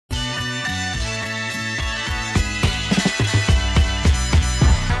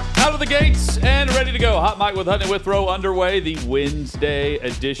the gates and ready to go. Hot Mic with Hutton and Withrow underway. The Wednesday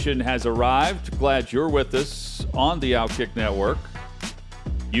edition has arrived. Glad you're with us on the Outkick Network.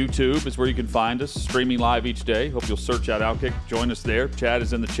 YouTube is where you can find us, streaming live each day. Hope you'll search out Outkick. Join us there. Chad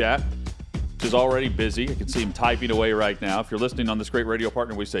is in the chat, which is already busy. I can see him typing away right now. If you're listening on this great radio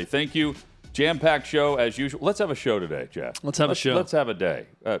partner, we say thank you. Jam-packed show as usual. Let's have a show today, Chad. Let's have a show. Let's have a day.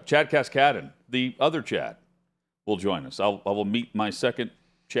 Chad Cascadden, the other Chad, will join us. I will meet my second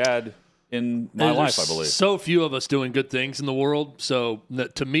Chad in my life, I believe. So few of us doing good things in the world, so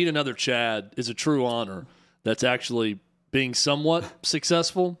to meet another Chad is a true honor. That's actually being somewhat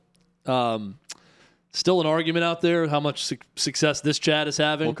successful. Still an argument out there how much success this Chad is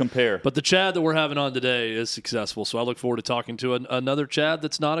having. We'll compare. But the Chad that we're having on today is successful, so I look forward to talking to another Chad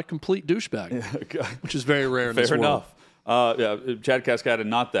that's not a complete douchebag, which is very rare in this world. Fair enough. Chad Cascadden,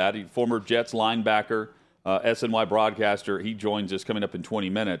 not that. He's former Jets linebacker, SNY broadcaster. He joins us coming up in 20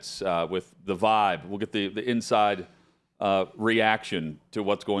 minutes with the vibe. We'll get the inside reaction to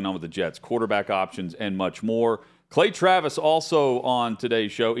what's going on with the Jets, quarterback options, and much more. Clay Travis also on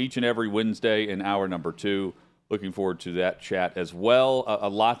today's show each and every Wednesday in hour number 2. Looking forward to that chat as well. A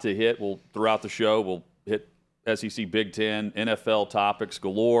lot to hit. Throughout the show, we'll hit SEC, Big Ten, NFL topics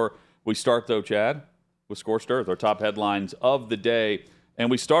galore. We start, though, Chad, with Scorched Earth, our top headlines of the day. And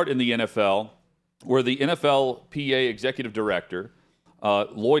we start in the NFL, where the NFLPA executive director,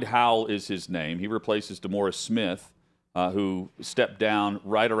 Lloyd Howell is his name. He replaces DeMaurice Smith, who stepped down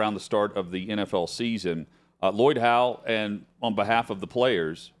right around the start of the NFL season. Lloyd Howell, and on behalf of the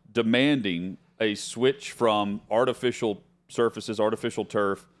players, demanding a switch from artificial surfaces, artificial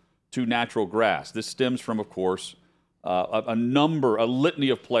turf, to natural grass. This stems from, of course, a litany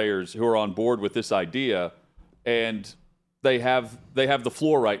of players who are on board with this idea, and they have the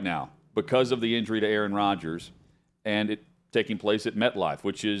floor right now because of the injury to Aaron Rodgers, and it taking place at MetLife,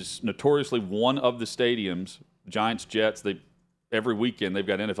 which is notoriously one of the stadiums. Giants, Jets, every weekend they've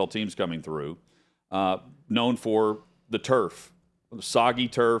got NFL teams coming through. Known for the turf, the soggy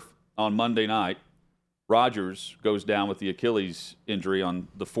turf on Monday night. Rodgers goes down with the Achilles injury on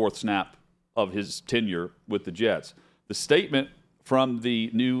the 4th snap of his tenure with the Jets. The statement from the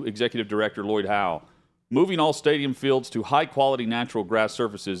new executive director, Lloyd Howell, moving all stadium fields to high-quality natural grass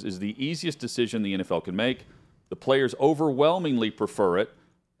surfaces is the easiest decision the NFL can make. The players overwhelmingly prefer it,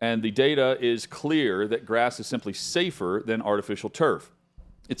 and the data is clear that grass is simply safer than artificial turf.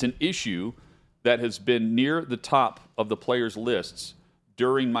 It's an issue that has been near the top of the players' lists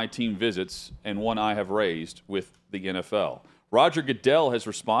during my team visits, and one I have raised with the NFL. Roger Goodell has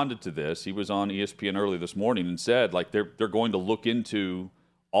responded to this. He was on ESPN early this morning and said, they're going to look into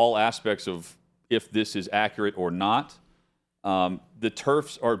all aspects of if this is accurate or not. The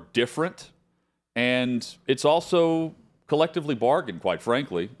turfs are different, and it's also collectively bargained, quite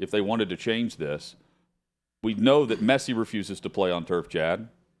frankly, if they wanted to change this. We know that Messi refuses to play on turf, Chad.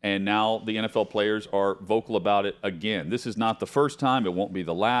 And now the NFL players are vocal about it again. This is not the first time. It won't be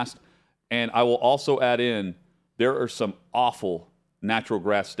the last. And I will also add in, there are some awful natural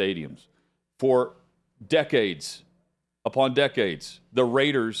grass stadiums. For decades upon decades, the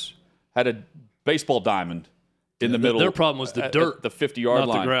Raiders had a baseball diamond in the middle. Their problem was the dirt, the 50-yard line.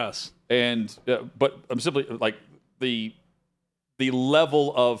 Not the grass. And but I'm simply the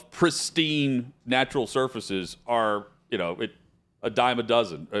level of pristine natural surfaces are, a dime a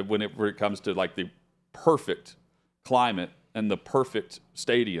dozen when it comes to the perfect climate and the perfect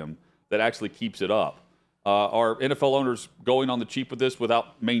stadium that actually keeps it up. Are NFL owners going on the cheap with this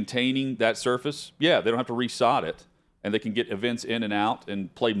without maintaining that surface? Yeah, they don't have to resod it, and they can get events in and out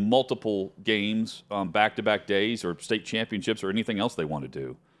and play multiple games on back-to-back days or state championships or anything else they want to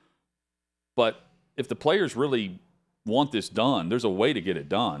do. But if the players really want this done, there's a way to get it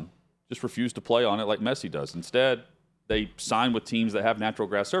done. Just refuse to play on it like Messi does. Instead, they sign with teams that have natural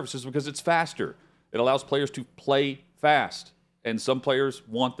grass surfaces because it's faster. It allows players to play fast, and some players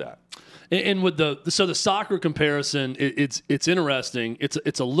want that. And with the soccer comparison, it's interesting.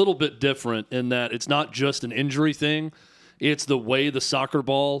 It's a little bit different in that it's not just an injury thing. It's the way the soccer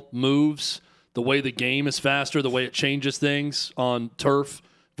ball moves, the way the game is faster, the way it changes things on turf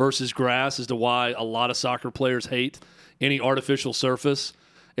versus grass as to why a lot of soccer players hate any artificial surface.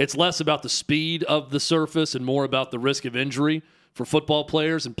 It's less about the speed of the surface and more about the risk of injury for football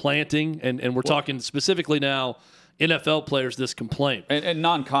players and planting. And we're talking specifically now NFL players this complaint. And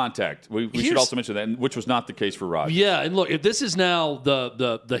non-contact. We should also mention that, which was not the case for Rodgers. Yeah, and look, if this is now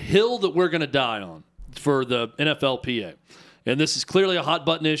the hill that we're going to die on for the NFLPA, and this is clearly a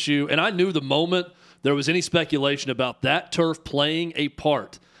hot-button issue, and I knew the moment there was any speculation about that turf playing a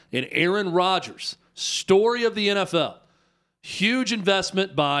part in Aaron Rodgers' story of the NFL, Huge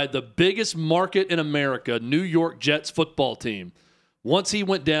investment by the biggest market in America, New York Jets football team. Once he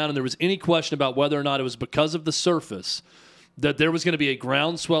went down and there was any question about whether or not it was because of the surface, that there was going to be a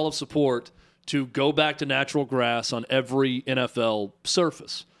groundswell of support to go back to natural grass on every NFL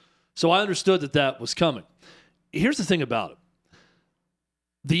surface. So I understood that that was coming. Here's the thing about it.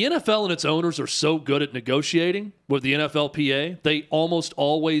 The NFL and its owners are so good at negotiating with the NFLPA. They almost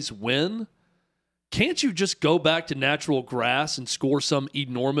always win. Can't you just go back to natural grass and score some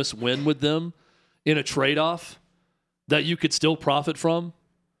enormous win with them in a trade-off that you could still profit from?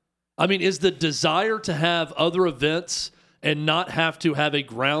 I mean, is the desire to have other events and not have to have a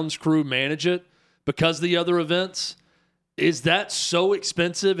grounds crew manage it because of the other events, is that so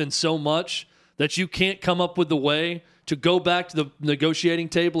expensive and so much that you can't come up with the way to go back to the negotiating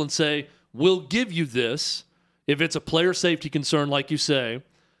table and say, we'll give you this if it's a player safety concern, like you say,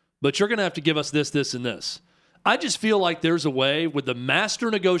 but you're going to have to give us this, this, and this. I just feel like there's a way with the master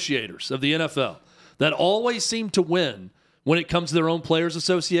negotiators of the NFL that always seem to win when it comes to their own players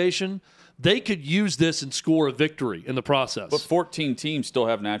association. They could use this and score a victory in the process. But 14 teams still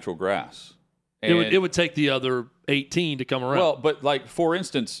have natural grass. It would take the other 18 to come around. Well, but like, for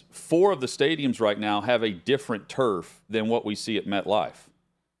instance, 4 of the stadiums right now have a different turf than what we see at MetLife.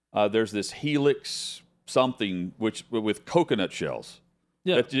 There's this Helix something with coconut shells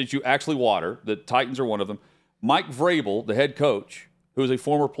that you actually water. The Titans are one of them. Mike Vrabel, the head coach, who is a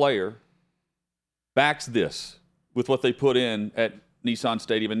former player, backs this with what they put in at Nissan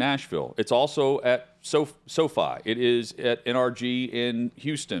Stadium in Nashville. It's also at SoFi. It is at NRG in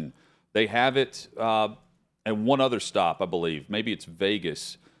Houston. They have it at one other stop, I believe. Maybe it's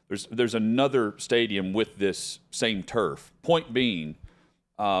Vegas. There's another stadium with this same turf. Point being,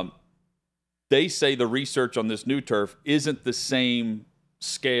 they say the research on this new turf isn't the same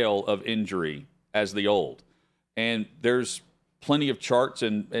scale of injury as the old. And there's plenty of charts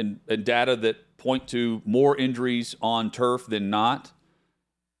and data that point to more injuries on turf than not.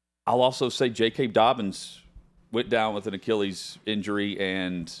 I'll also say J.K. Dobbins went down with an Achilles injury,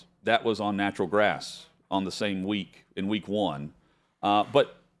 and that was on natural grass on the same week, in week 1.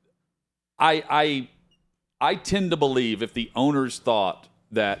 But I tend to believe if the owners thought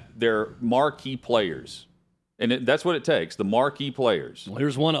that their marquee players, and that's what it takes, the marquee players. Well,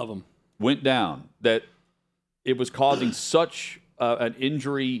 here's one of them. Went down, that it was causing such an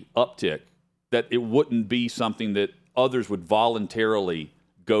injury uptick that it wouldn't be something that others would voluntarily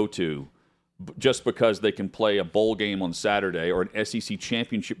go to just because they can play a bowl game on Saturday or an SEC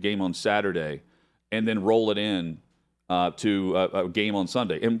championship game on Saturday and then roll it in to a game on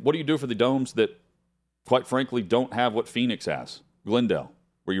Sunday. And what do you do for the domes that, quite frankly, don't have what Phoenix has? Glendale,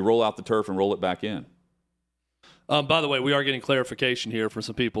 where you roll out the turf and roll it back in. By the way, we are getting clarification here from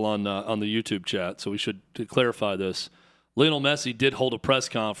some people on the YouTube chat, so we should clarify this. Lionel Messi did hold a press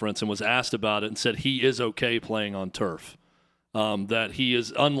conference and was asked about it and said he is okay playing on turf. That he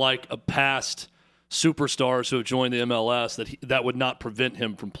is, unlike a past superstars who have joined the MLS, that would not prevent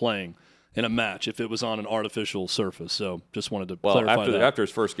him from playing in a match if it was on an artificial surface. So just wanted to clarify that. After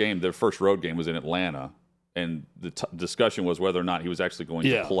his first game, their first road game was in Atlanta, and the discussion was whether or not he was actually going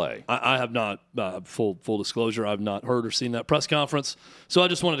to play. I have not, full disclosure, I've not heard or seen that press conference, so I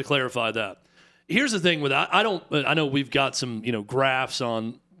just wanted to clarify that. Here's the thing with that. I know we've got some graphs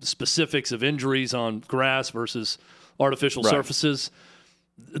on specifics of injuries on grass versus artificial surfaces.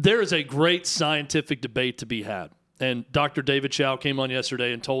 There is a great scientific debate to be had. And Dr. David Chow came on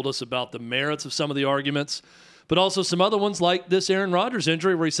yesterday and told us about the merits of some of the arguments, but also some other ones like this Aaron Rodgers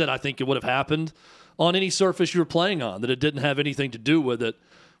injury where he said, I think it would have happened on any surface you were playing on, that it didn't have anything to do with it,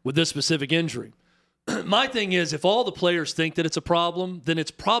 with this specific injury. My thing is, if all the players think that it's a problem, then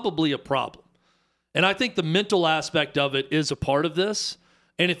it's probably a problem. And I think the mental aspect of it is a part of this.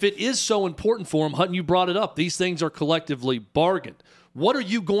 And if it is so important for him, Hutton, you brought it up, these things are collectively bargained. What are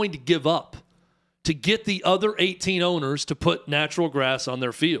you going to give up to get the other 18 owners to put natural grass on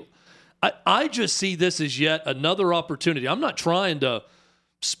their field? I just see this as yet another opportunity. I'm not trying to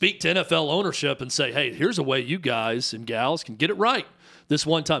speak to NFL ownership and say, hey, here's a way you guys and gals can get it right this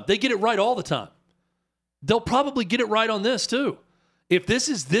one time. They get it right all the time. They'll probably get it right on this too. If this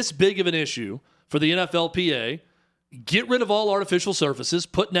is this big of an issue for the NFLPA, get rid of all artificial surfaces,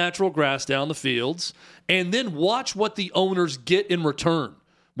 put natural grass down the fields, and then watch what the owners get in return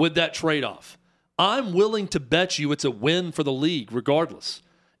with that trade-off. I'm willing to bet you it's a win for the league regardless.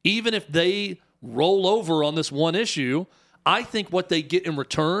 Even if they roll over on this one issue, I think what they get in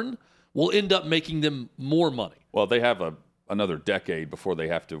return will end up making them more money. Well, they have another decade before they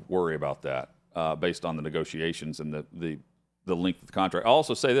have to worry about that based on the negotiations and the length of the contract. I'll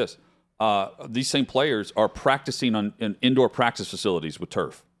also say this. these same players are practicing in indoor practice facilities with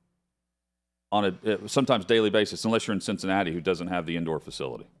turf on a sometimes daily basis, unless you're in Cincinnati, who doesn't have the indoor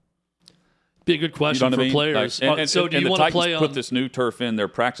facility. Be a good question for players. So do you want to play on? Put this new turf in their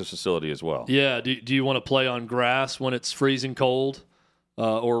practice facility as well. Yeah. Do you want to play on grass when it's freezing cold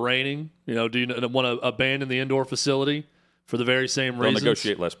or raining? Do you want to abandon the indoor facility for the very same reasons? They'll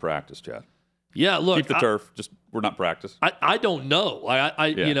negotiate less practice, Chad. Yeah. Look, keep the turf. Just we're not practice. I don't know.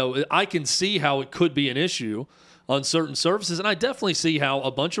 I can see how it could be an issue on certain surfaces, and I definitely see how a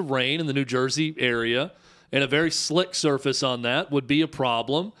bunch of rain in the New Jersey area and a very slick surface on that would be a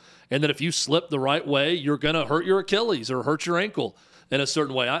problem. And that if you slip the right way, you're going to hurt your Achilles or hurt your ankle in a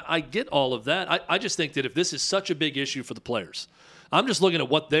certain way. I get all of that. I just think that if this is such a big issue for the players, I'm just looking at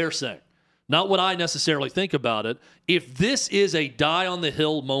what they're saying, not what I necessarily think about it. If this is a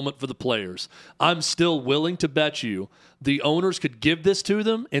die-on-the-hill moment for the players, I'm still willing to bet you the owners could give this to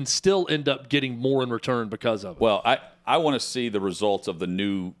them and still end up getting more in return because of it. Well, I want to see the results of the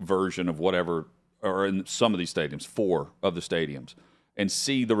new version of whatever, or in some of these stadiums, 4 of the stadiums, and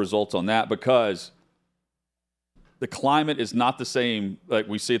see the results on that, because the climate is not the same like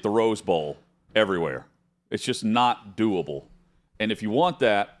we see at the Rose Bowl everywhere. It's just not doable. And if you want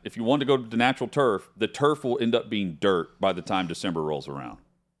that, if you want to go to natural turf, the turf will end up being dirt by the time December rolls around.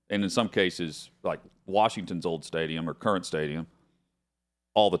 And in some cases, like Washington's old stadium or current stadium,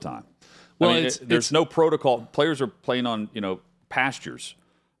 all the time. Well, there's no protocol. Players are playing on pastures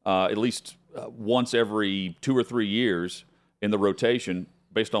at least once every 2 or 3 years in the rotation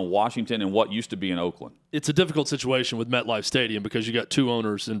based on Washington and what used to be in Oakland. It's a difficult situation with MetLife Stadium because you got 2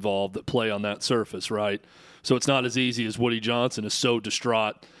 owners involved that play on that surface, right? So it's not as easy as Woody Johnson is so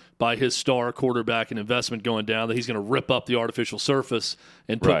distraught by his star quarterback and investment going down that he's going to rip up the artificial surface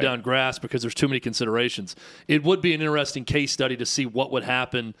and put down grass because there's too many considerations. It would be an interesting case study to see what would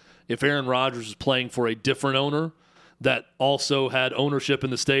happen if Aaron Rodgers was playing for a different owner that also had ownership in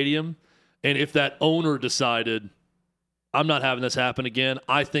the stadium, and if that owner decided, I'm not having this happen again,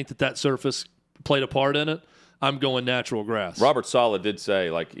 I think that surface played a part in it, I'm going natural grass. Robert Saleh did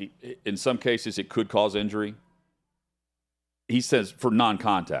say, in some cases it could cause injury. He says for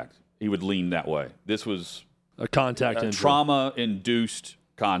non-contact, he would lean that way. This was a contact injury. Trauma-induced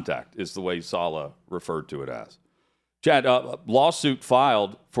contact is the way Saleh referred to it as. Chad, lawsuit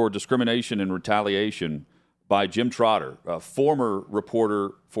filed for discrimination and retaliation by Jim Trotter, a former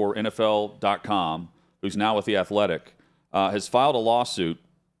reporter for NFL.com, who's now with The Athletic, has filed a lawsuit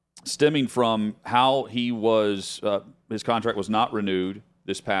stemming from how he was his contract was not renewed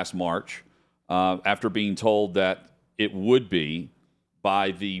this past March after being told that it would be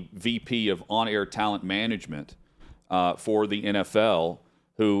by the VP of on-air talent management for the NFL,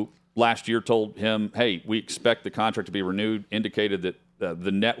 who last year told him, hey, we expect the contract to be renewed, indicated that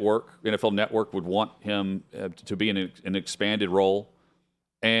the network, NFL Network, would want him to be in an expanded role.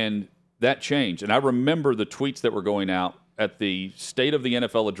 And that changed. And I remember the tweets that were going out at the State of the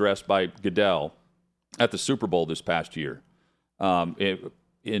NFL address by Goodell at the Super Bowl this past year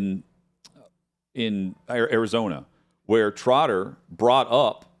in Arizona, where Trotter brought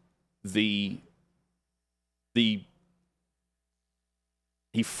up he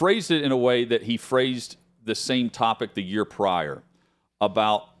phrased it in a way that he phrased the same topic the year prior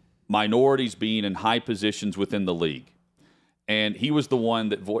about minorities being in high positions within the league. And he was the one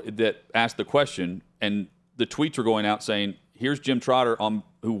that asked the question, and the tweets are going out saying, here's Jim Trotter,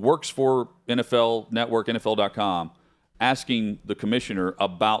 who works for NFL Network, NFL.com, asking the commissioner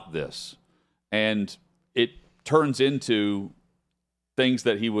about this. And it turns into things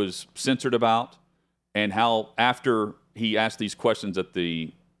that he was censored about, and how after he asked these questions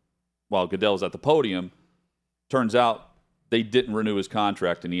while Goodell's at the podium, turns out they didn't renew his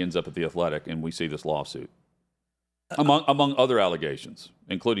contract, and he ends up at The Athletic, and we see this lawsuit. Among other allegations,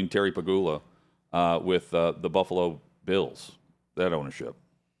 including Terry Pagula with the Buffalo Bills, that ownership.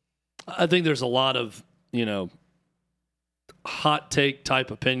 I think there's a lot of, hot take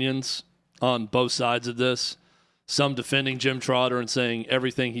type opinions on both sides of this. Some defending Jim Trotter and saying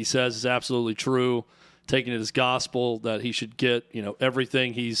everything he says is absolutely true, taking it as gospel, that he should get,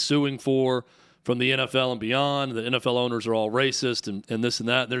 everything he's suing for from the NFL and beyond. The NFL owners are all racist and this and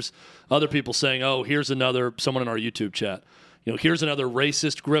that. And there's other people saying, oh, here's someone in our YouTube chat, here's another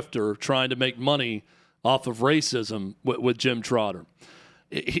racist grifter trying to make money off of racism with Jim Trotter.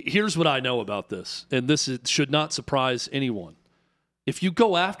 Here's what I know about this, and this should not surprise anyone. If you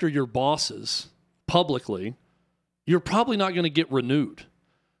go after your bosses publicly, you're probably not going to get renewed.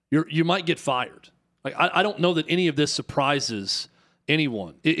 You might get fired. I don't know that any of this surprises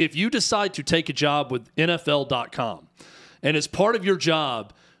anyone. If you decide to take a job with NFL.com, and as part of your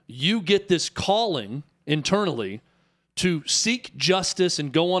job, you get this calling internally to seek justice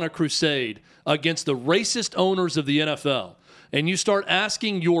and go on a crusade against the racist owners of the NFL. And you start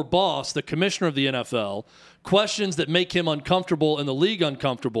asking your boss, the commissioner of the NFL, questions that make him uncomfortable and the league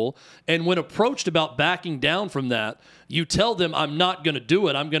uncomfortable. And when approached about backing down from that, you tell them, I'm not going to do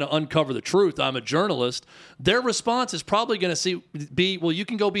it. I'm going to uncover the truth. I'm a journalist. Their response is probably going to be, well, you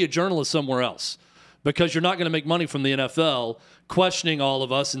can go be a journalist somewhere else because you're not going to make money from the NFL questioning all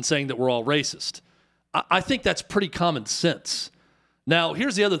of us and saying that we're all racist. I think that's pretty common sense. Now,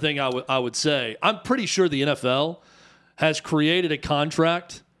 here's the other thing I would say. I'm pretty sure the NFL has created a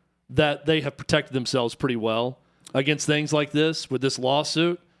contract that they have protected themselves pretty well against things like this with this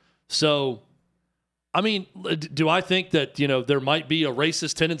lawsuit. So, I mean, do I think that, there might be a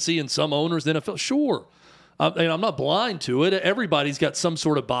racist tendency in some owners in the NFL? Sure. And I'm not blind to it. Everybody's got some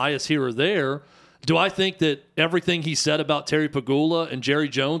sort of bias here or there. Do I think that everything he said about Terry Pagula and Jerry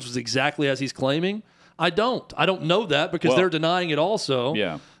Jones was exactly as he's claiming? I don't. I don't know that because they're denying it also.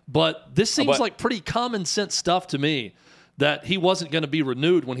 Yeah. But this seems like pretty common sense stuff to me, that he wasn't going to be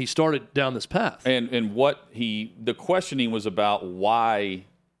renewed when he started down this path. And the questioning was about why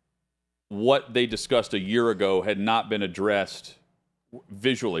what they discussed a year ago had not been addressed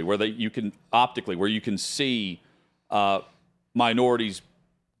visually, where you can see minorities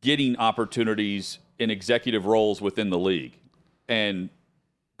getting opportunities in executive roles within the league. And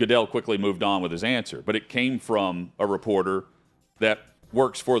Goodell quickly moved on with his answer, but it came from a reporter that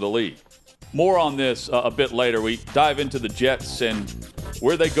works for the league. More on this a bit later. We dive into the Jets and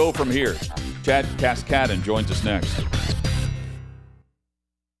where they go from here. Chad Cascadden joins us next.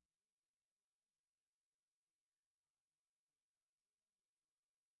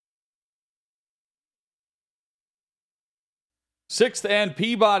 Sixth and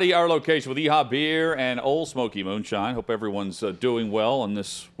Peabody, our location with Yeehaw Beer and Old Smoky Moonshine. Hope everyone's doing well on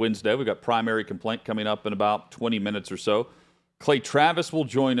this Wednesday. We've got primary complaint coming up in about 20 minutes or so. Clay Travis will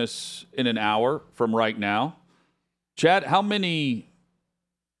join us in an hour from right now. Chad, how many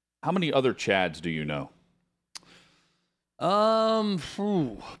other Chads do you know?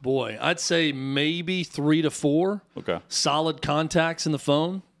 Boy, I'd say maybe 3 to 4. Okay. Solid contacts in the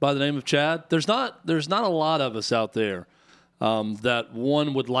phone by the name of Chad. There's not a lot of us out there that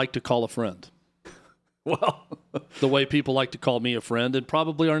one would like to call a friend. Well, the way people like to call me a friend, and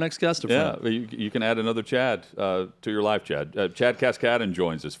probably our next guest a friend. Yeah, you can add another Chad to your life, Chad. Chad Cascadden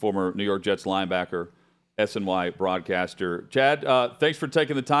joins us, former New York Jets linebacker, SNY broadcaster. Chad, thanks for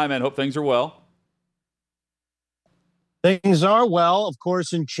taking the time, man. Hope things are well. Things are well. Of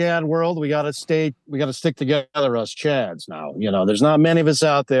course, in Chad world, we got to stick together, us Chads now. There's not many of us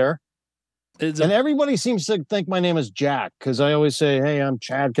out there. And everybody seems to think my name is Jack because I always say, hey, I'm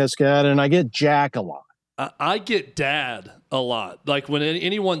Chad Cascadden, and I get Jack a lot. I get Dad a lot. Like when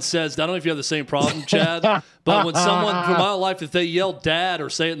anyone says, I don't know if you have the same problem, Chad, but when someone through my life, if they yell Dad or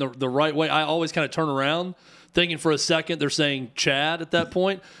say it in the right way, I always kind of turn around thinking for a second they're saying Chad at that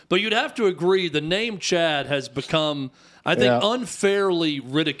point. But you'd have to agree the name Chad has become, I think, unfairly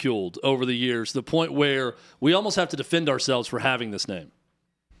ridiculed over the years, to the point where we almost have to defend ourselves for having this name.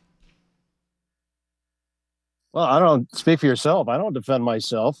 Well, I don't speak for yourself. I don't defend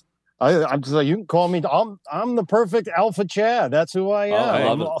myself. I'm just like, you can call me. I'm the perfect alpha Chad. That's who I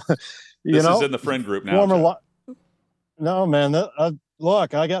am. This is in the friend group now. No, man.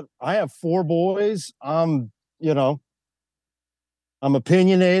 Look, I have 4 boys. I'm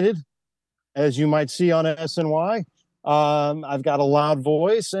opinionated, as you might see on SNY. I've got a loud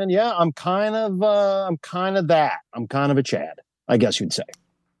voice, and I'm kind of that. I'm kind of a Chad, I guess you'd say.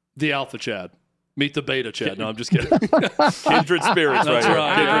 The alpha Chad. Meet the beta Chad. No, I'm just kidding. Kindred spirits, right? That's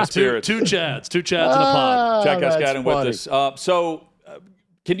right. Kindred spirits. Two Chads in a pod. Chad Cascadden with us. So,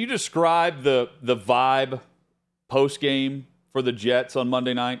 can you describe the vibe post game for the Jets on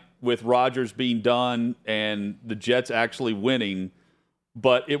Monday night with Rodgers being done and the Jets actually winning,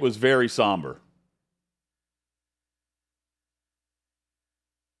 but it was very somber?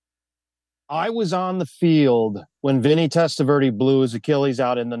 I was on the field when Vinny Testaverde blew his Achilles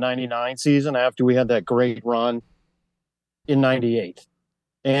out in the 99 season after we had that great run in 98.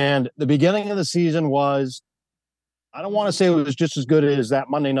 And the beginning of the season was, I don't want to say it was just as good as that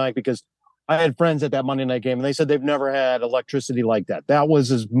Monday night, because I had friends at that Monday night game and they said they've never had electricity like that. That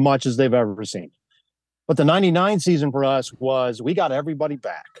was as much as they've ever seen. But the 99 season for us was, we got everybody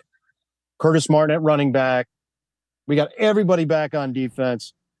back. Curtis Martin at running back. We got everybody back on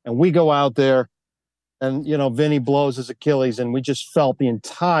defense. And we go out there and, Vinny blows his Achilles and we just felt the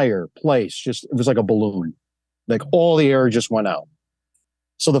entire place it was like a balloon. Like all the air just went out.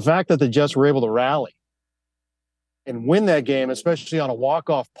 So the fact that the Jets were able to rally and win that game, especially on a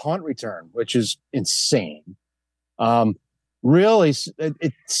walk-off punt return, which is insane. Really,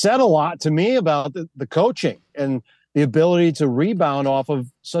 it said a lot to me about the coaching and the ability to rebound off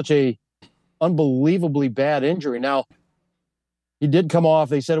of such a unbelievably bad injury. Now, he did come off.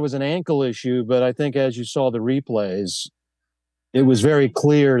 They said it was an ankle issue, but I think as you saw the replays, it was very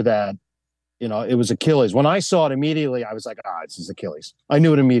clear that, it was Achilles. When I saw it immediately, I was like, it's his Achilles. I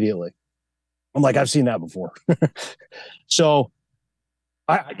knew it immediately. I'm like, I've seen that before. So,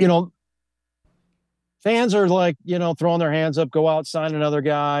 fans are like, throwing their hands up, go out, sign another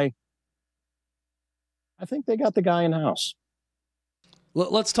guy. I think they got the guy in-house.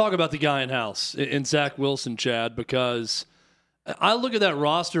 Let's talk about the guy in-house in Zach Wilson, Chad, because I look at that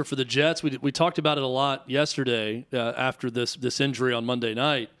roster for the Jets. We talked about it a lot yesterday after this injury on Monday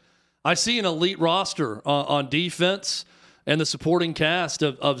night. I see an elite roster on defense and the supporting cast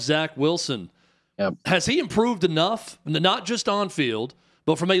of Zach Wilson. Yep. Has he improved enough, not just on field,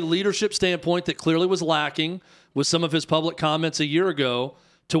 but from a leadership standpoint that clearly was lacking with some of his public comments a year ago,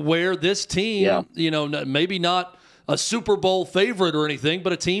 to where this team, maybe not a Super Bowl favorite or anything,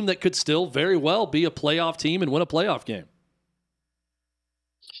 but a team that could still very well be a playoff team and win a playoff game?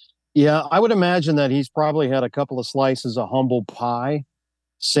 Yeah, I would imagine that he's probably had a couple of slices of humble pie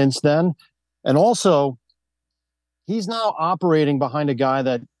since then. And also, he's now operating behind a guy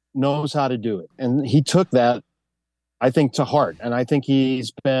that knows how to do it. And he took that, I think, to heart. And I think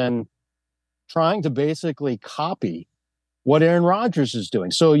he's been trying to basically copy what Aaron Rodgers is doing.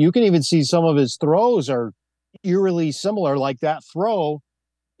 So you can even see some of his throws are eerily similar, like that throw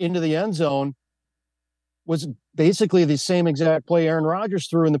into the end zone was basically the same exact play Aaron Rodgers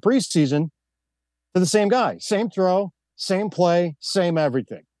threw in the preseason to the same guy. Same throw, same play, same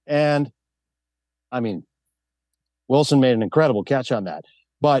everything. And, Wilson made an incredible catch on that.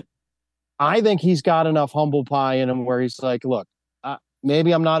 But I think he's got enough humble pie in him where he's like, look,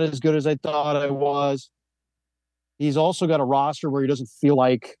 maybe I'm not as good as I thought I was. He's also got a roster where he doesn't feel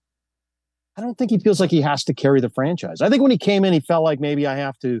like – I don't think he feels like he has to carry the franchise. I think when he came in, he felt like maybe I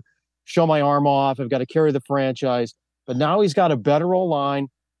have to show my arm off. I've got to carry the franchise. But now he's got a better O-line.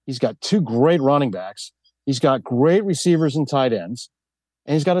 He's got two great running backs. He's got great receivers and tight ends.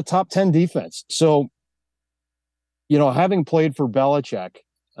 And he's got a top 10 defense. So, having played for Belichick,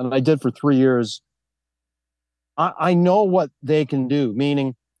 and I did for 3 years, I know what they can do.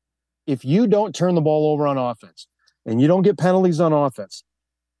 Meaning, if you don't turn the ball over on offense and you don't get penalties on offense,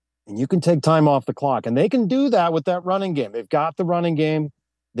 and you can take time off the clock, and they can do that with that running game. They've got the running game.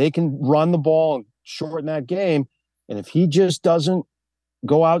 They can run the ball and shorten that game. And if he just doesn't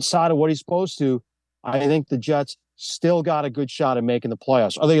go outside of what he's supposed to, I think the Jets still got a good shot at making the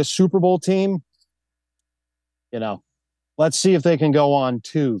playoffs. Are they a Super Bowl team? Let's see if they can go on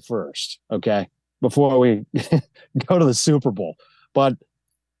 2 first, okay, before we go to the Super Bowl. But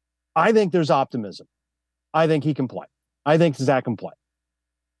I think there's optimism. I think he can play. I think Zach can play.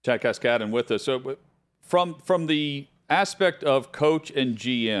 Chad Cascadden with us. So from the aspect of coach and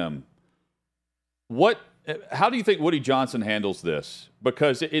GM, how do you think Woody Johnson handles this?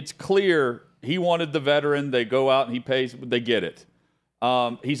 Because it's clear he wanted the veteran. They go out and he pays. They get it.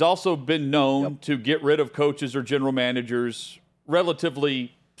 He's also been known to get rid of coaches or general managers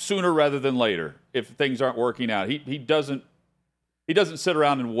relatively sooner rather than later if things aren't working out. He doesn't sit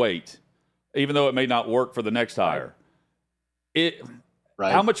around and wait, even though it may not work for the next hire.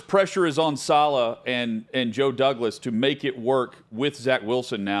 How much pressure is on Saleh and Joe Douglas to make it work with Zach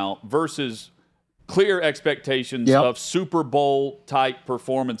Wilson now versus clear expectations of Super Bowl type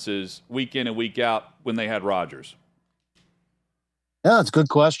performances week in and week out when they had Rodgers? Yeah, it's a good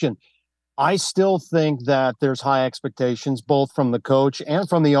question. I still think that there's high expectations, both from the coach and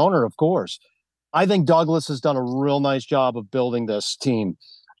from the owner, of course. I think Douglas has done a real nice job of building this team.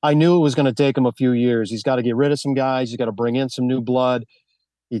 I knew it was going to take him a few years. He's got to get rid of some guys. He's got to bring in some new blood.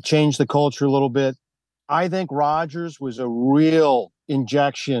 He changed the culture a little bit. I think Rodgers was a real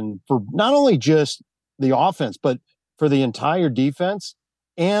injection for not only just the offense, but for the entire defense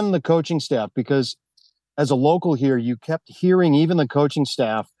and the coaching staff, because as a local here, you kept hearing even the coaching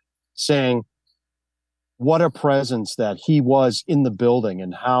staff saying what a presence that he was in the building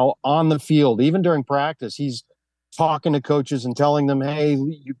and how on the field, even during practice, he's talking to coaches and telling them, hey,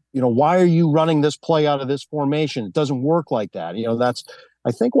 why are you running this play out of this formation? It doesn't work like that. That's,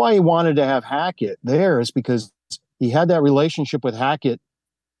 I think, why he wanted to have Hackett there is because he had that relationship with Hackett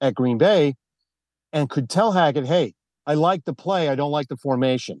at Green Bay and could tell Hackett, hey, I like the play. I don't like the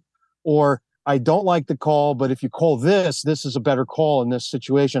formation. Or I don't like the call, but if you call this is a better call in this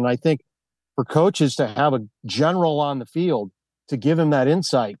situation. I think for coaches to have a general on the field to give him that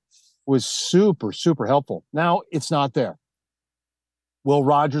insight was super, super helpful. Now it's not there. Will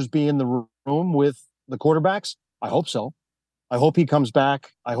Rodgers be in the room with the quarterbacks? I hope so. I hope he comes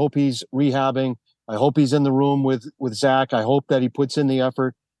back. I hope he's rehabbing. I hope he's in the room with Zach. I hope that he puts in the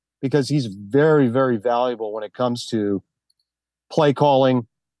effort because he's very, very valuable when it comes to play calling,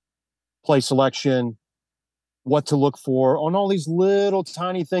 play selection, what to look for on all these little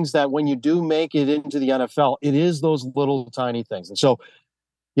tiny things that when you do make it into the NFL, it is those little tiny things. And so,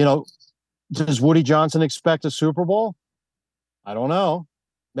 does Woody Johnson expect a Super Bowl? I don't know.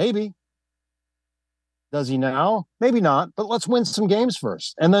 Maybe. Does he now? Maybe not, but let's win some games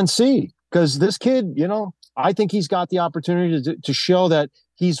first and then see. Because this kid, I think he's got the opportunity to show that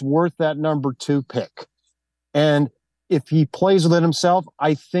he's worth that number 2 pick. And if he plays with it himself,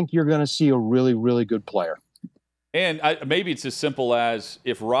 I think you're going to see a really, really good player. And maybe it's as simple as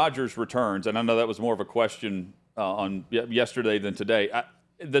if Rodgers returns, and I know that was more of a question on yesterday than today.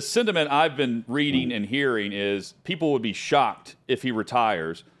 The sentiment I've been reading and hearing is people would be shocked if he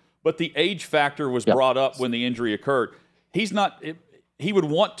retires. But the age factor was brought up when the injury occurred. He's not. He would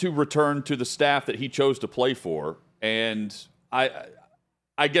want to return to the staff that he chose to play for, and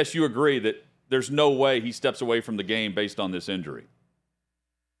I guess you agree that there's no way he steps away from the game based on this injury.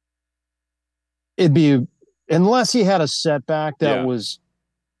 It'd be unless he had a setback that was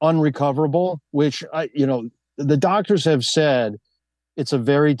unrecoverable, which the doctors have said it's a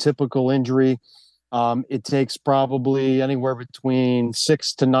very typical injury. It takes probably anywhere between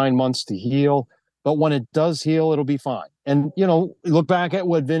 6 to 9 months to heal. But when it does heal, it'll be fine. And, look back at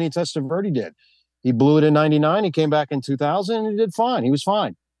what Vinny Testaverde did. He blew it in 99. He came back in 2000 and he did fine. He was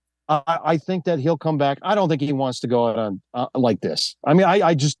fine. I think that he'll come back. I don't think he wants to go out on like this. I mean,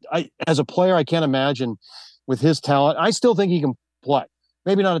 I as a player, I can't imagine with his talent. I still think he can play.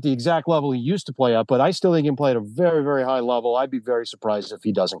 Maybe not at the exact level he used to play at, but I still think he can play at a very, very high level. I'd be very surprised if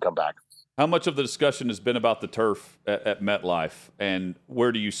he doesn't come back. How much of the discussion has been about the turf at MetLife, and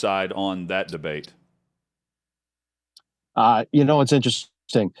where do you side on that debate? It's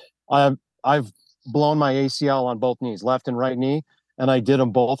interesting. I've blown my ACL on both knees, left and right knee, and I did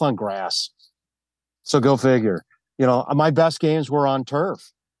them both on grass. So go figure. My best games were on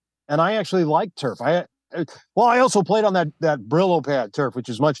turf, and I actually like turf. I also played on that Brillo pad turf, which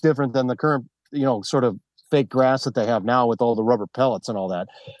is much different than the current, sort of fake grass that they have now with all the rubber pellets and all that.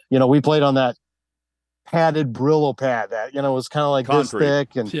 We played on that padded Brillo pad that, was kind of like concrete. This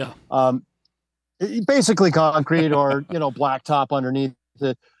thick and basically concrete or, blacktop underneath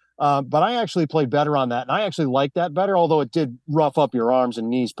it. But I actually played better on that. And I actually liked that better, although it did rough up your arms and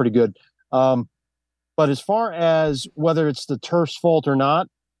knees pretty good. But as far as whether it's the turf's fault or not,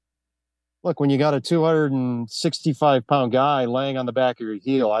 look, when you got a 265-pound guy laying on the back of your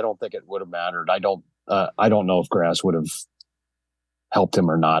heel, I don't think it would have mattered. I don't know if grass would have helped him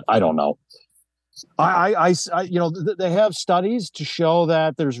or not. I don't know. They have studies to show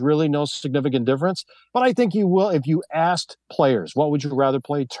that there's really no significant difference, but I think you will. If you asked players, what would you rather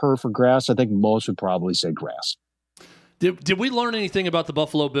play, turf or grass? I think most would probably say grass. Did we learn anything about the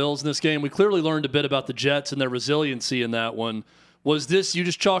Buffalo Bills in this game? We clearly learned a bit about the Jets and their resiliency in that one. Was this, you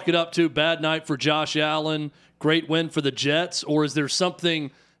just chalk it up to bad night for Josh Allen, great win for the Jets, or is there something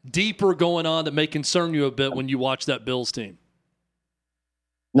deeper going on that may concern you a bit when you watch that Bills team?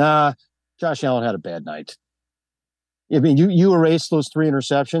 Nah, Josh Allen had a bad night. I mean, you erase those 3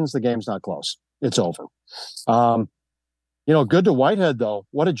 interceptions, the game's not close. It's over. Good to Whitehead, though.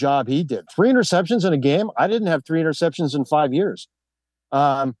 What a job he did. 3 interceptions in a game. I didn't have 3 interceptions in 5 years.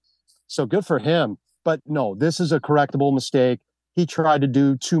 So good for him. But no, this is a correctable mistake. He tried to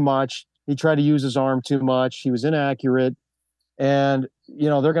do too much. He tried to use his arm too much. He was inaccurate. And,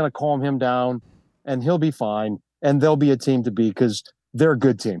 they're going to calm him down and he'll be fine. And they'll be a team to beat because they're a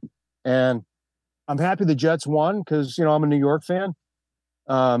good team. And I'm happy the Jets won because, I'm a New York fan.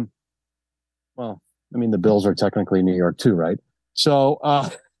 The Bills are technically New York too, right? So,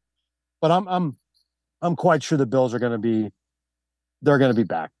 but I'm quite sure the Bills they're going to be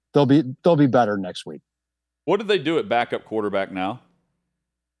back. They'll be better next week. What did they do at backup quarterback now?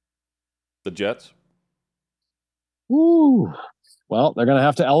 The Jets? Ooh. Well, they're going to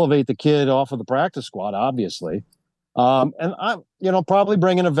have to elevate the kid off of the practice squad, obviously. And I'm, probably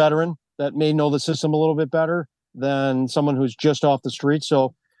bring in a veteran that may know the system a little bit better than someone who's just off the street.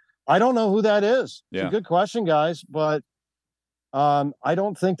 So I don't know who that is. It's a good question, guys, but I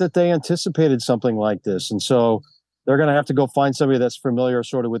don't think that they anticipated something like this. And so they're going to have to go find somebody that's familiar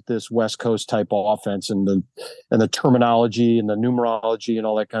sort of with this West Coast type of offense and the terminology and the numerology and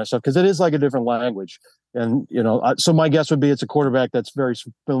all that kind of stuff. Cause it is like a different language. And, so my guess would be it's a quarterback that's very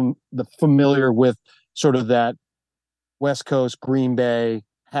familiar with sort of that West Coast, Green Bay,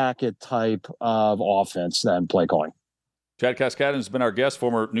 Hackett type of offense than play calling. Chad Cascadden has been our guest,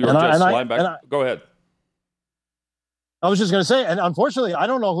 former New York Jets linebacker. Go ahead. I was just going to say, and unfortunately, I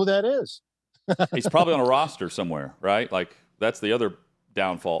don't know who that is. He's probably on a roster somewhere, right? Like, that's the other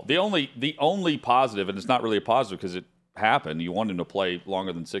downfall. The only positive, and it's not really a positive because it happened, you want him to play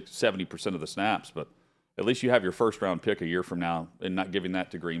longer than 70% of the snaps, but at least you have your first-round pick a year from now and not giving that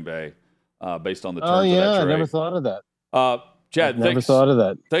to Green Bay based on the terms of that trade. I never thought of that. Chad, never thought of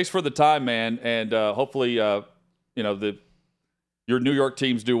that. Thanks for the time, man, and hopefully, your New York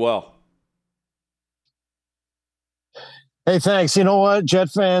teams do well. Hey, thanks. You know what? Jet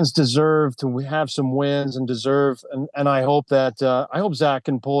fans deserve to have some wins and I hope that Zach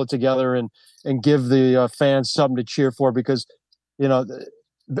can pull it together and give the fans something to cheer for because,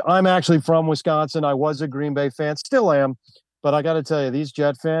 I'm actually from Wisconsin. I was a Green Bay fan, still am, but I got to tell you, these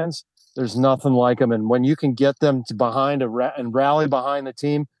Jet fans, there's nothing like them. And when you can get them to behind and rally behind the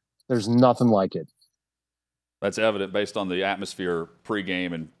team, there's nothing like it. That's evident based on the atmosphere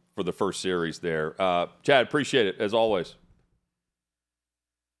pregame and for the first series there. Chad, appreciate it as always.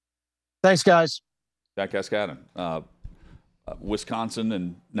 Thanks, guys. Chad Cascadden, Wisconsin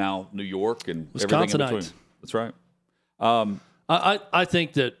and now New York and everything in between. That's right. I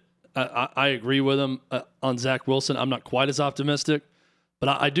think that I agree with him on Zach Wilson. I'm not quite as optimistic, but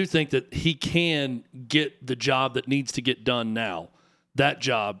I do think that he can get the job that needs to get done now. That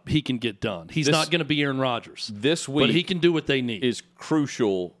job he can get done. He's not going to be Aaron Rodgers this week, but he can do what they need. Is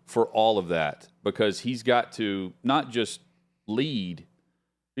crucial for all of that because he's got to not just lead.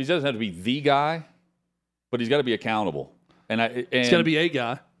 He doesn't have to be the guy, but he's got to be accountable. And he's got to be a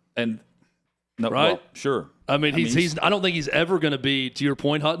guy. And no, right? Well, sure. I mean, he's. I don't think he's ever going to be, to your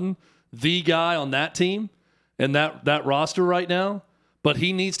point, Hutton, the guy on that team and that roster right now. But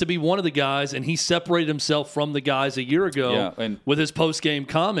he needs to be one of the guys, and he separated himself from the guys a year ago with his post-game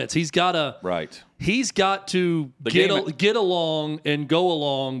comments. He's got to He's got to get along and go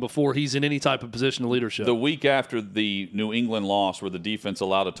along before he's in any type of position of leadership. The week after the New England loss, where the defense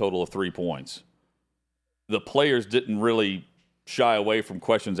allowed a total of 3 points, the players didn't really shy away from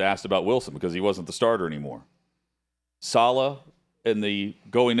questions asked about Wilson because he wasn't the starter anymore. Saleh, in the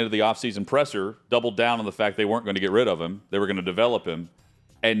going into the offseason presser, doubled down on the fact they weren't going to get rid of him. They were going to develop him.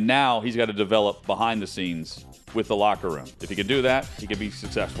 And now he's got to develop behind the scenes with the locker room. If he can do that, he can be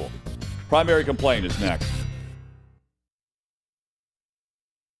successful. Primary Complaint is next.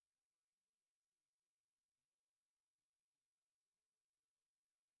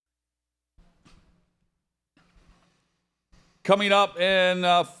 Coming up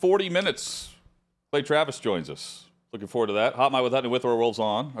in 40 minutes, Clay Travis joins us. Looking forward to that. Hot Mic with Hutton and Withrow rolls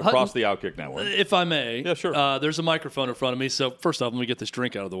on across the Outkick Network. If I may. Yeah, sure. There's a microphone in front of me. So first off, let me get this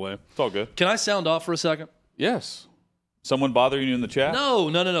drink out of the way. It's all good. Can I sound off for a second? Yes. Someone bothering you in the chat?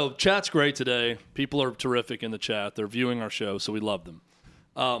 No. Chat's great today. People are terrific in the chat. They're viewing our show, so we love them.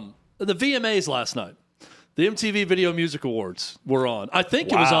 The VMAs last night. The MTV Video Music Awards were on. I think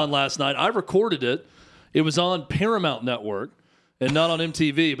it was on last night. I recorded it. It was on Paramount Network and not on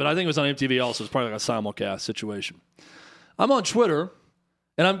MTV, but I think it was on MTV also. It's probably like a simulcast situation. I'm on Twitter,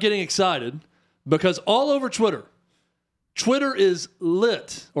 and I'm getting excited because all over Twitter is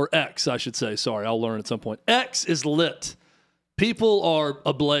lit, or X, I should say. Sorry, I'll learn at some point. X is lit. People are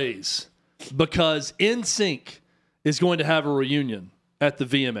ablaze because NSYNC is going to have a reunion at the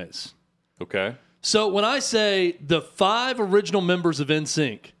VMAs. Okay. So when I say the 5 original members of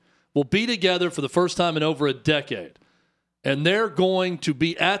NSYNC will be together for the first time in over a decade, and they're going to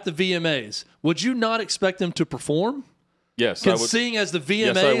be at the VMAs, would you not expect them to perform? Yes, I would. Seeing as the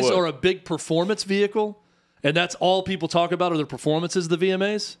VMAs are a big performance vehicle, and that's all people talk about are their performances, the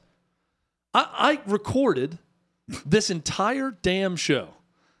VMAs. I recorded this entire damn show,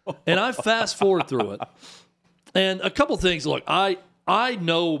 and I fast forward through it. And a couple things. Look, I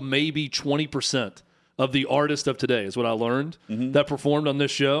know maybe 20% of the artists of today is what I learned that performed on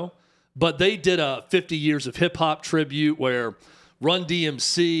this show. But they did a 50 years of hip hop tribute where Run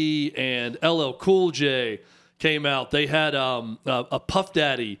DMC and LL Cool J came out. They had a Puff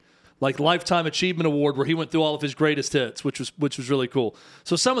Daddy Lifetime Achievement Award where he went through all of his greatest hits, which was really cool.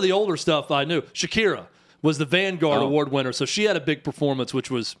 So some of the older stuff I knew. Shakira was the Vanguard Award winner, so she had a big performance,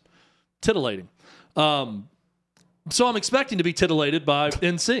 which was titillating. So I'm expecting to be titillated by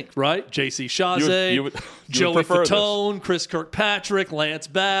NSYNC, right? J.C. Chazé, Joey Fatone, Chris Kirkpatrick, Lance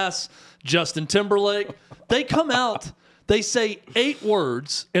Bass, Justin Timberlake. They come out, they say 8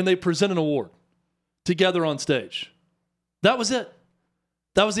 words, and they present an award together on stage. That was it.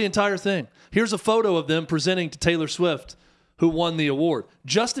 That was the entire thing. Here's a photo of them presenting to Taylor Swift, who won the award.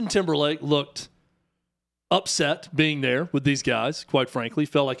 Justin Timberlake looked upset being there with these guys, quite frankly.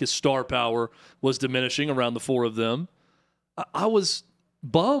 Felt like his star power was diminishing around the four of them. I was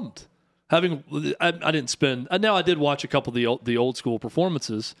bummed. I didn't spend – now I did watch a couple of the old school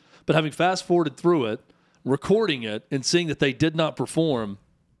performances, but having fast-forwarded through it, recording it, and seeing that they did not perform,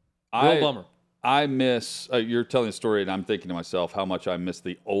 real bummer. I miss you're telling a story, and I'm thinking to myself how much I miss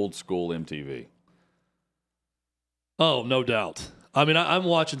the old school MTV. Oh, no doubt. I mean, I'm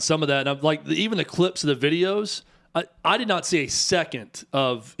watching some of that, and I'm like, even the clips of the videos, I did not see a second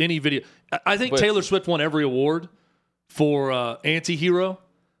of any video. I think Taylor Swift won every award for Anti-Hero.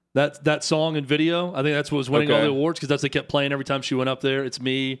 That song and video, I think that's what was winning all the awards because that's what they kept playing every time she went up there. It's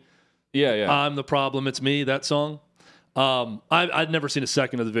me. Yeah. I'm the problem. It's me, that song. I'd never seen a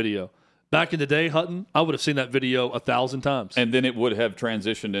second of the video. Back in the day, Hutton, I would have seen that video 1,000 times. And then it would have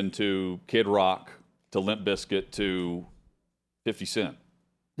transitioned into Kid Rock to Limp Bizkit to 50 Cent.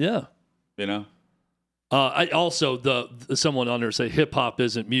 Yeah. You know? I also, someone on there say hip-hop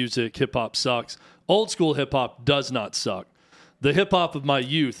isn't music, hip-hop sucks. Old school hip-hop does not suck. The hip-hop of my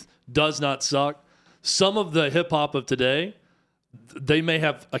youth does not suck. Some of the hip-hop of today, they may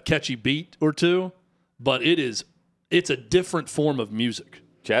have a catchy beat or two, but it's a different form of music.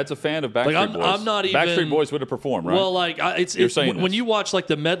 Chad's a fan of Backstreet Boys. I'm not even. Backstreet Boys would have performed, right? Well, like when you watch like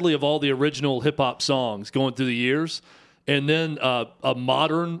the medley of all the original hip hop songs going through the years, and then a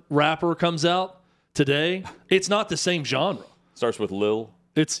modern rapper comes out today, it's not the same genre. Starts with Lil.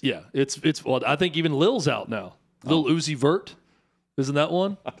 It's well, I think even Lil's out now. Lil Uzi Vert, isn't that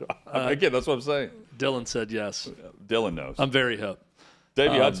one? Again, that's what I'm saying. Dylan said yes. Dylan knows. I'm very hip.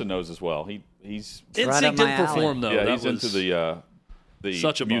 Davey Hudson knows as well. He's NSYNC didn't perform though. Yeah, he's into the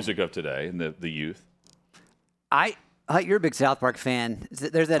music bummer. of today and the youth. You're a big South Park fan.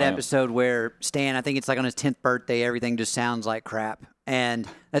 There's that episode where Stan, I think it's like on his 10th birthday, everything just sounds like crap. And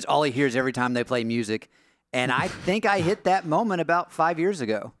that's all he hears every time they play music. And I think I hit that moment about 5 years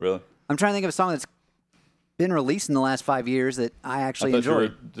ago. Really? I'm trying to think of a song that's been released in the last 5 years that I actually enjoyed. You were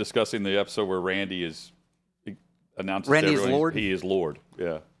enjoyed. discussing the episode where Randy announces Randy to is Lord? He is Lord.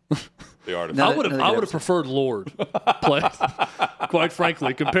 Yeah. The artist. I would have preferred Lord play, quite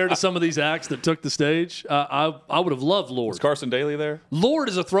frankly, compared to some of these acts that took the stage. I would have loved Lord. Was Carson Daly there? Lord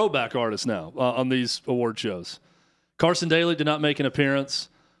is a throwback artist now on these award shows. Carson Daly did not make an appearance.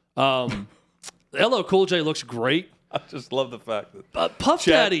 LL Cool J looks great. I just love the fact that Puff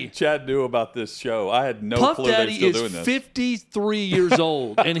Daddy. Chad knew about this show. I had no Puff clue they were Daddy still doing this. is 53 years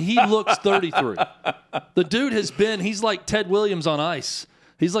old, and he looks 33. The dude he's like Ted Williams on ice.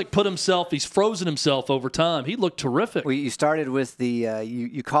 He's like he's frozen himself over time. He looked terrific. Well, you started with the,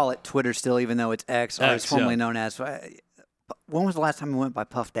 you call it Twitter still, even though it's X, or it's formerly known as. When was the last time we went by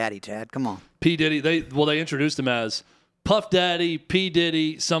Puff Daddy, Chad? Come on. P. Diddy, they introduced him as Puff Daddy, P.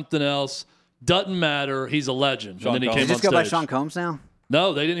 Diddy, something else. Doesn't matter. He's a legend. Sean and then he Combs. came Does on this go by stage. Sean Combs now?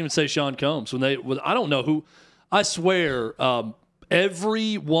 No, they didn't even say Sean Combs. I don't know who. I swear,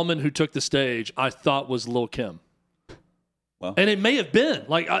 every woman who took the stage I thought was Lil' Kim. Well. And it may have been.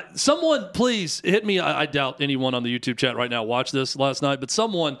 Someone please hit me. I doubt anyone on the YouTube chat right now watched this last night, but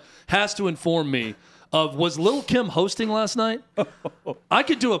someone has to inform me was Lil' Kim hosting last night? I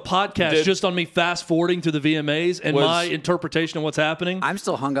could do a podcast just on me fast forwarding through the VMAs and my interpretation of what's happening. I'm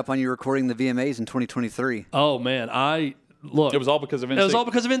still hung up on you recording the VMAs in 2023. Oh, man. Look. It was all because of NSYNC. It was all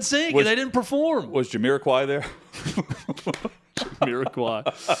because of NSYNC, and they didn't perform. Was Jamiroquai there?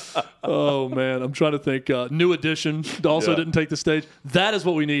 Jamiroquai. Oh, man. I'm trying to think. New Edition also didn't take the stage. That is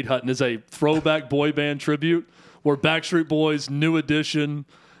what we need, Hutton, is a throwback boy band tribute where Backstreet Boys, New Edition,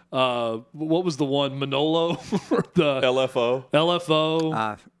 what was the one? Manolo? The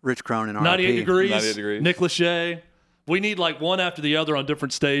LFO. Rich Cronin, RIP. 98 Degrees. 98 Degrees. Nick Lachey. We need one after the other on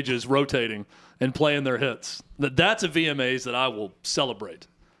different stages rotating and playing their hits. That's a VMAs that I will celebrate,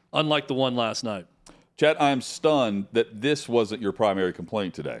 unlike the one last night. Chad, I am stunned that this wasn't your primary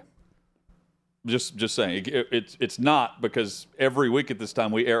complaint today. Just saying. It's not, because every week at this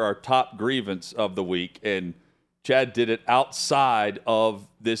time we air our top grievance of the week, and Chad did it outside of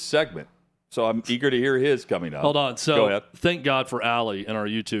this segment. So I'm eager to hear his coming up. Hold on. So go ahead. Thank God for Allie in our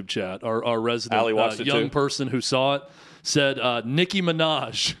YouTube chat. Our resident Allie watched it young too? person who saw it said Nicki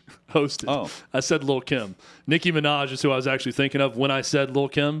Minaj hosted. Oh. I said Lil' Kim. Nicki Minaj is who I was actually thinking of when I said Lil'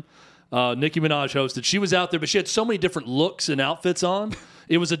 Kim. Nicki Minaj hosted. She was out there, but she had so many different looks and outfits on.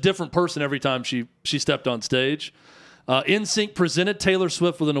 It was a different person every time she stepped on stage. NSYNC presented Taylor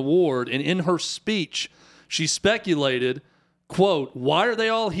Swift with an award, and in her speech, she speculated, quote, "Why are they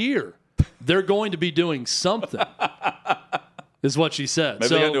all here? They're going to be doing something," is what she said. Maybe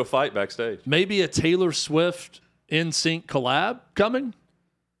they got into a fight backstage. Maybe a Taylor Swift NSYNC collab coming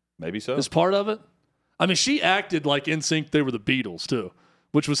Maybe so. is part of it. I mean, she acted like NSYNC, they were the Beatles, too,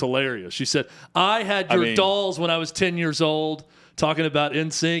 which was hilarious. She said, I had your dolls when I was 10 years old, talking about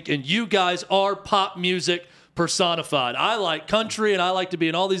NSYNC, and you guys are pop music personified. I like country, and I like to be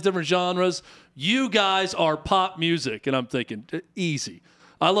in all these different genres. You guys are pop music. And I'm thinking, easy.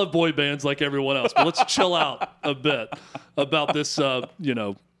 I love boy bands like everyone else, but let's chill out a bit about this,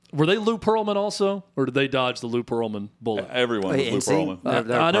 Were they Lou Pearlman also, or did they dodge the Lou Pearlman bullet? Everyone was Lou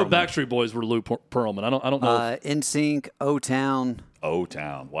Pearlman. I know Backstreet Boys were Lou Pearlman. I don't know. NSYNC, O-Town.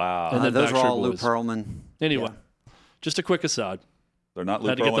 O-Town, wow. And then those were all Backstreet Lou Boys. Pearlman. Anyway, just a quick aside. They're not Lou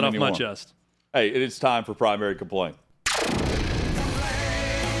Had to Pearlman get that off anymore. my chest. Hey, it is time for primary complaint.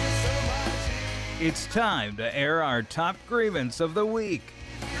 It's time to air our top grievance of the week.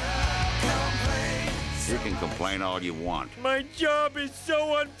 You can complain all you want. My job is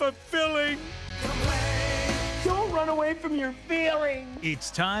so unfulfilling. Don't run away from your feelings. It's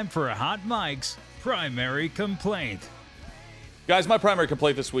time for Hot Mike's primary complaint. Guys, my primary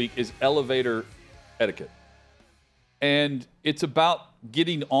complaint this week is elevator etiquette. And it's about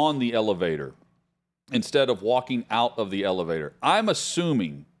getting on the elevator instead of walking out of the elevator. I'm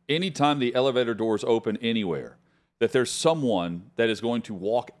assuming anytime the elevator doors open anywhere that there's someone that is going to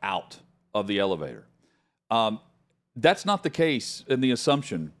walk out of the elevator. That's not the case in the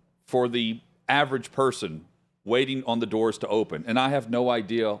assumption for the average person waiting on the doors to open. And I have no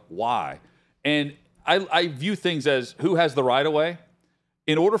idea why. And I view things as who has the right of way.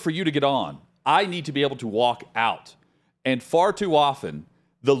 In order for you to get on, I need to be able to walk out. And far too often,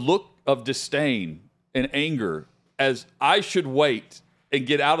 the look of disdain and anger as I should wait and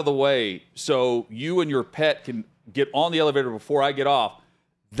get out of the way so you and your pet can get on the elevator before I get off,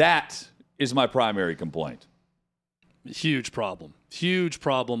 that is my primary complaint. Huge problem. Huge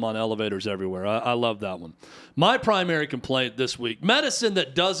problem on elevators everywhere. I love that one. My primary complaint this week, medicine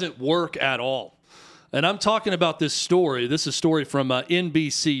that doesn't work at all. And I'm talking about this story. This is a story from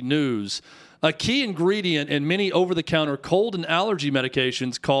NBC News. A key ingredient in many over-the-counter cold and allergy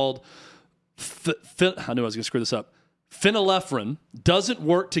medications called, I knew I was going to screw this up, phenylephrine doesn't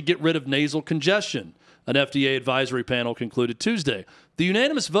work to get rid of nasal congestion, an FDA advisory panel concluded Tuesday. The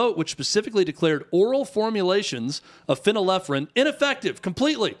unanimous vote, which specifically declared oral formulations of phenylephrine ineffective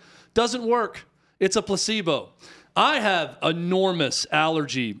completely, doesn't work. It's a placebo. I have enormous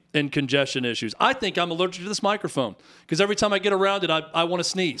allergy and congestion issues. I think I'm allergic to this microphone because every time I get around it, I want to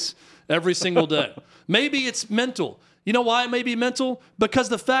sneeze every single day. Maybe it's mental. You know why it may be mental? Because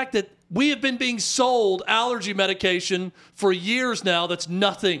the fact that we have been being sold allergy medication for years now that's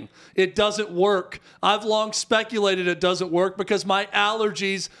nothing. It doesn't work. I've long speculated it doesn't work because my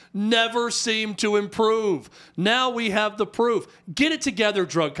allergies never seem to improve. Now we have the proof. Get it together,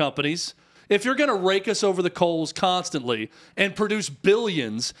 drug companies. If you're going to rake us over the coals constantly and produce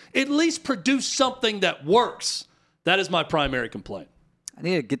billions, at least produce something that works. That is my primary complaint. I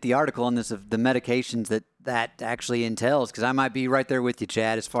need to get the article on this of the medications that actually entails, because I might be right there with you,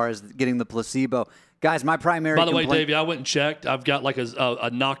 Chad, as far as getting the placebo. Guys, my primary By the way, Davey, I went and checked. I've got like a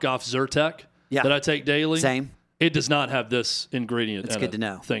knockoff Zyrtec that I take daily. Same. It does not have this ingredient It's in good it. to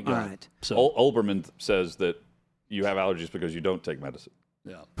know. Thank All God. right. So, Olbermann says that you have allergies because you don't take medicine.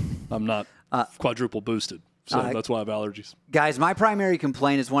 yeah, I'm not quadruple boosted, so that's why I have allergies. Guys, my primary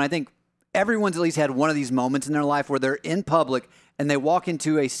complaint is when I think everyone's at least had one of these moments in their life where they're in public and they walk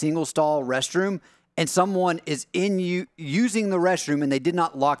into a single stall restroom and someone is using the restroom and they did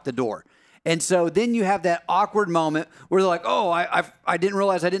not lock the door. And so then you have that awkward moment where they're like, oh, I didn't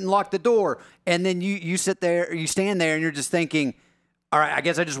realize I didn't lock the door. And then you sit there, you stand there and you're just thinking, all right, I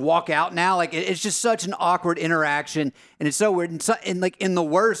guess I just walk out now. Like it's just such an awkward interaction, and it's so weird. And in the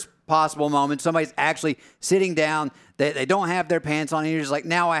worst possible moment, somebody's actually sitting down. They don't have their pants on, and you're just like,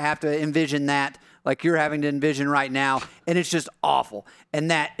 now I have to envision that, like you're having to envision right now, and it's just awful. And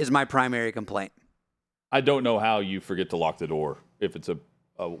that is my primary complaint. I don't know how you forget to lock the door if it's a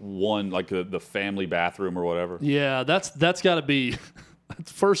one like the family bathroom or whatever. Yeah, that's got to be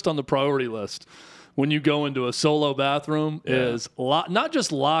first on the priority list. When you go into a solo bathroom is not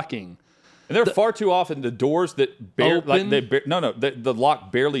just locking. And there are far too often the doors that the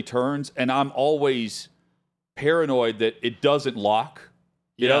lock barely turns, and I'm always paranoid that it doesn't lock.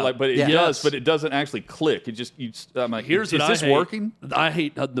 You know, but it does, but it doesn't actually click. It just I'm like, here's is what this I hate. working? I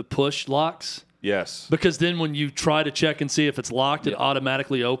hate the push locks. Yes. Because then when you try to check and see if it's locked, it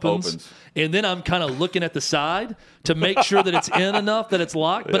automatically opens. And then I'm kind of looking at the side to make sure that it's in enough that it's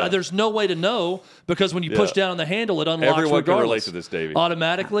locked. But there's no way to know because when you push down on the handle, it unlocks Everyone can relate regardless. to this, Davey.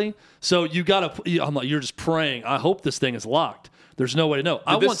 Automatically. So you got to, I'm like, you're just praying. I hope this thing is locked. There's no way to know.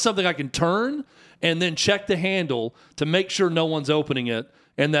 I want something I can turn and then check the handle to make sure no one's opening it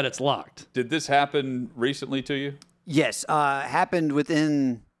and that it's locked. Did this happen recently to you? Yes, happened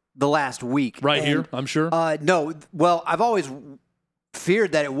within the last week. Right here, I'm sure. No, well, I've always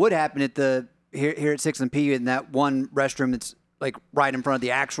feared that it would happen at here at 6 and P in that one restroom that's like right in front of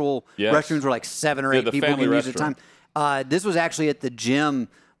the actual restrooms where like 7 or 8 people can use at a time. This was actually at the gym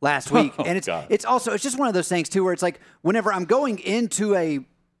last week, and it's just one of those things too where it's like whenever I'm going into a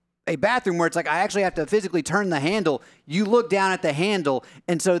bathroom where it's like I actually have to physically turn the handle, you look down at the handle,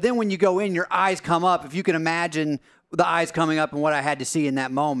 and so then when you go in, your eyes come up. If you can imagine the eyes coming up and what I had to see in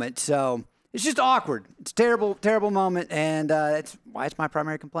that moment, so it's just awkward. It's a terrible moment, and it's why it's my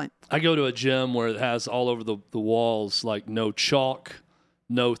primary complaint. I go to a gym where it has all over the walls like no chalk,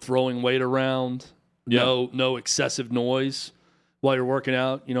 no throwing weight around, no excessive noise while you're working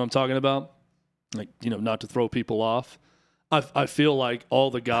out. You know what I'm talking about? Like, not to throw people off. I feel like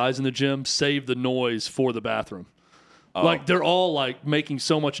all the guys in the gym save the noise for the bathroom. Like they're all like making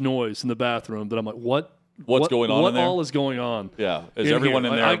so much noise in the bathroom that I'm like, what's going on in there? What all is going on? Yeah. Is everyone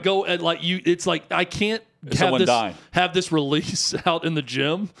in there? I go and like it's like I can't have this release out in the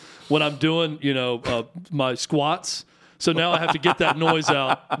gym when I'm doing, my squats. So now I have to get that noise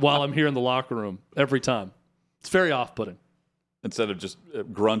out while I'm here in the locker room every time. It's very off-putting. Instead of just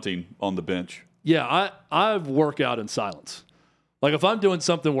grunting on the bench. Yeah, I work out in silence. Like if I'm doing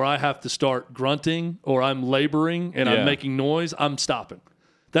something where I have to start grunting or I'm laboring and I'm making noise, I'm stopping.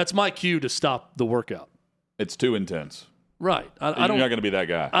 That's my cue to stop the workout. It's too intense. Right. You're not going to be that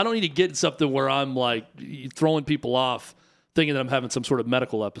guy. I don't need to get something where I'm like throwing people off thinking that I'm having some sort of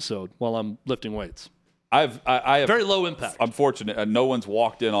medical episode while I'm lifting weights. I have very low impact. I'm fortunate. No one's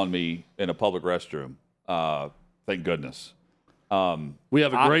walked in on me in a public restroom. Thank goodness. We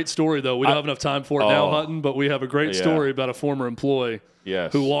have a great story, though. We don't have enough time for it now, Hutton, but we have a great story about a former employee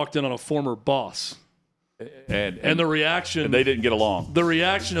who walked in on a former boss. And the reaction... And they didn't get along. The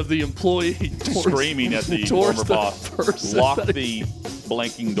reaction of the employee... Screaming at the former boss. Lock the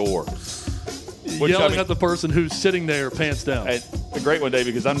blanking door. Yelling at the person who's sitting there pants down. A great one, Dave,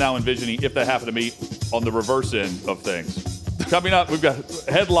 because I'm now envisioning if that happened to me on the reverse end of things. Coming up, we've got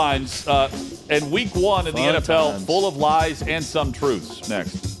headlines and week 1 in the NFL full of lies and some truths.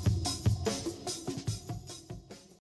 Next.